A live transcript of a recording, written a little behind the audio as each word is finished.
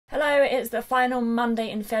Hello, it's the final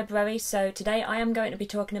Monday in February, so today I am going to be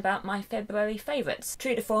talking about my February favourites.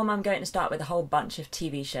 True to form, I'm going to start with a whole bunch of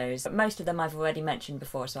TV shows, but most of them I've already mentioned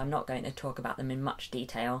before, so I'm not going to talk about them in much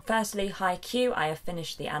detail. Firstly, Haikyuu. I have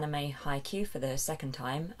finished the anime Haikyuu for the second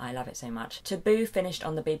time. I love it so much. Taboo finished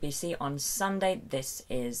on the BBC on Sunday. This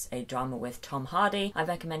is a drama with Tom Hardy. I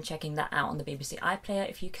recommend checking that out on the BBC iPlayer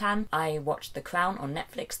if you can. I watched The Crown on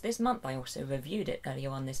Netflix this month. I also reviewed it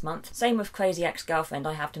earlier on this month. Same with Crazy Ex-Girlfriend.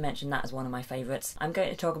 I have to mention that as one of my favourites. I'm going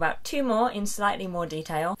to talk about two more in slightly more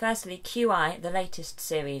detail. Firstly, QI, the latest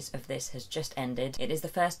series of this has just ended. It is the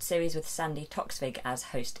first series with Sandy Toksvig as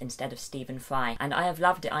host instead of Stephen Fry, and I have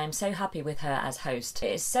loved it. I am so happy with her as host.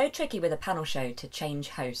 It is so tricky with a panel show to change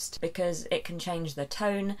host because it can change the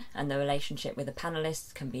tone and the relationship with the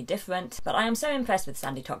panellists can be different, but I am so impressed with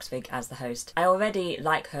Sandy Toksvig as the host. I already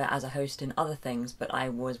like her as a host in other things, but I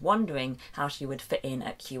was wondering how she would fit in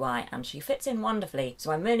at QI, and she fits in wonderfully,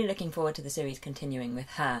 so I'm really looking forward to the series continuing with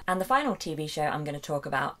her. And the final TV show I'm going to talk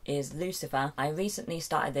about is Lucifer. I recently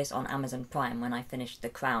started this on Amazon Prime when I finished The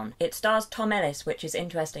Crown. It stars Tom Ellis, which is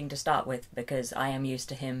interesting to start with because I am used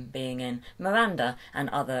to him being in Miranda and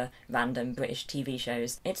other random British TV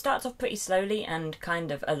shows. It starts off pretty slowly and kind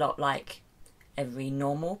of a lot like every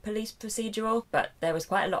normal police procedural, but there was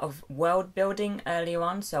quite a lot of world building earlier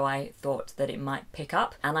on, so I thought that it might pick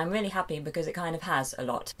up, and I'm really happy because it kind of has a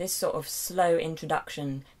lot. This sort of slow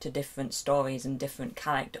introduction to different stories and different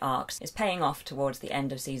character arcs is paying off towards the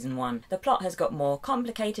end of season 1. The plot has got more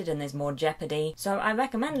complicated and there's more jeopardy, so I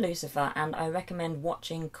recommend Lucifer, and I recommend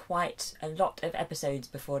watching quite a lot of episodes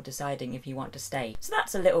before deciding if you want to stay. So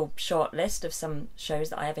that's a little short list of some shows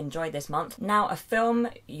that I have enjoyed this month. Now a film,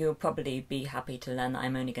 you'll probably be happy to learn that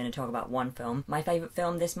I'm only going to talk about one film. My favourite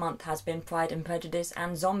film this month has been Pride and Prejudice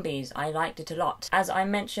and Zombies. I liked it a lot. As I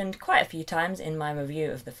mentioned quite a few times in my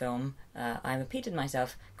review of the film, I repeated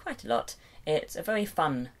myself quite a lot. It's a very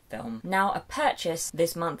fun film. Now a purchase,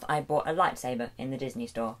 this month I bought a lightsaber in the Disney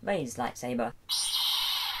store. Ray's lightsaber.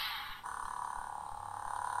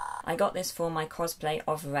 I got this for my cosplay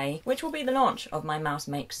of Ray, which will be the launch of my Mouse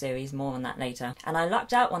Makes series, more on that later. And I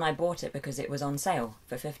lucked out when I bought it because it was on sale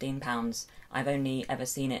for £15. I've only ever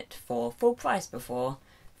seen it for full price before,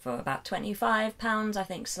 for about £25, I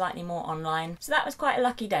think slightly more online. So that was quite a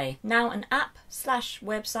lucky day. Now an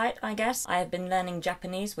app/website, I guess. I have been learning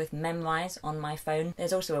Japanese with Memrise on my phone.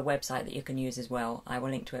 There's also a website that you can use as well. I will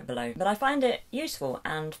link to it below. But I find it useful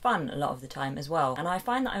and fun a lot of the time as well. And I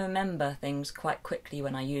find that I remember things quite quickly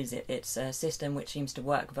when I use it. It's a system which seems to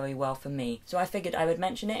work very well for me. So I figured I would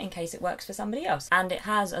mention it in case it works for somebody else. And it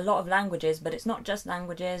has a lot of languages, but it's not just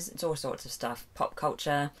languages, it's all sorts of stuff. Pop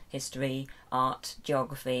culture, history, art,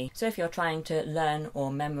 geography. So if you're trying to learn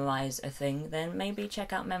or memorise a thing, then maybe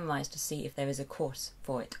check out Memrise to see if there is a course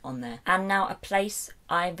for it on there. And now a place.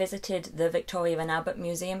 I visited the Victoria and Albert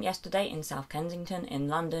Museum yesterday in South Kensington in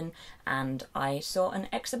London, and I saw an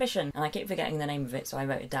exhibition, and I keep forgetting the name of it, so I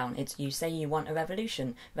wrote it down. It's You Say You Want a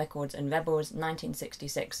Revolution, Records and Rebels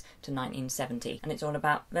 1966 to 1970. And it's all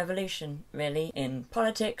about revolution, really, in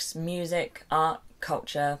politics, music, art,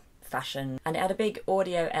 culture, fashion, and it had a big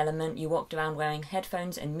audio element. You walked around wearing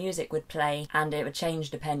headphones and music would play, and it would change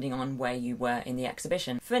depending on where you were in the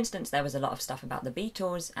exhibition. For instance, there was a lot of stuff about the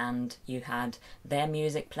Beatles, and you had their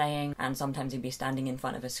music playing, and sometimes you'd be standing in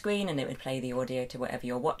front of a screen and it would play the audio to whatever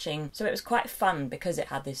you're watching. So it was quite fun because it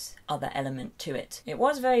had this other element to it. It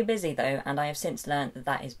was very busy though, and I have since learned that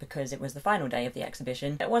that is because it was the final day of the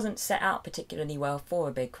exhibition. It wasn't set out particularly well for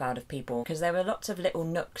a big crowd of people because there were lots of little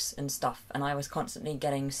nooks and stuff, and I was constantly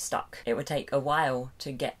getting stuck. It would take a while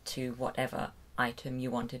to get to whatever item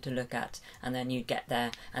you wanted to look at, and then you'd get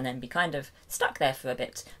there and then be kind of stuck there for a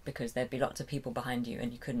bit because there'd be lots of people behind you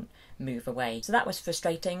and you couldn't move away. So that was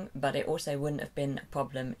frustrating, but it also wouldn't have been a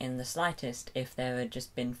problem in the slightest if there had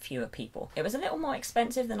just been fewer people. It was a little more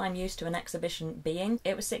expensive than I'm used to an exhibition being.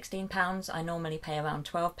 It was £16, I normally pay around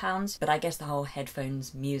 £12, but I guess the whole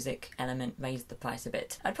headphones music element raised the price a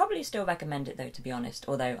bit. I'd probably still recommend it though, to be honest,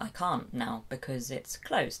 although I can't now because it's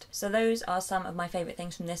closed. So those are some of my favourite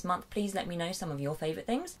things from this month. Please let me know some of your favourite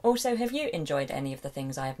things. Also, have you enjoyed any of the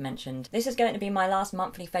things I have mentioned? This is going to be my last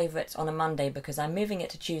monthly favourites on a Monday because I'm moving it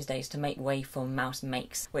to Tuesdays to make way for Mouse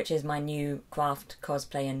Makes, which is my new craft,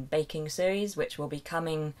 cosplay and baking series, which will be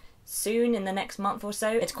coming soon in the next month or so.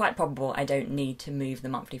 It's quite probable I don't need to move the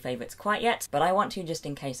monthly favourites quite yet, but I want to just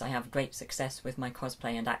in case I have great success with my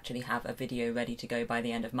cosplay and actually have a video ready to go by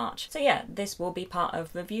the end of March. So yeah, this will be part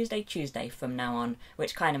of Reviews Day Tuesday from now on,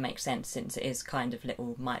 which kind of makes sense since it is kind of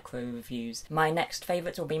little micro reviews. My next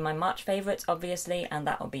favourites will be my March favourites, obviously, and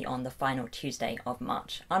that will be on the final Tuesday of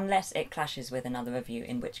March, unless it clashes with another review,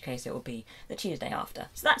 in which case it will be the Tuesday after.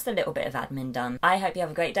 So that's the little bit of admin done. I hope you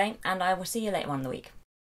have a great day, and I will see you later on in the week.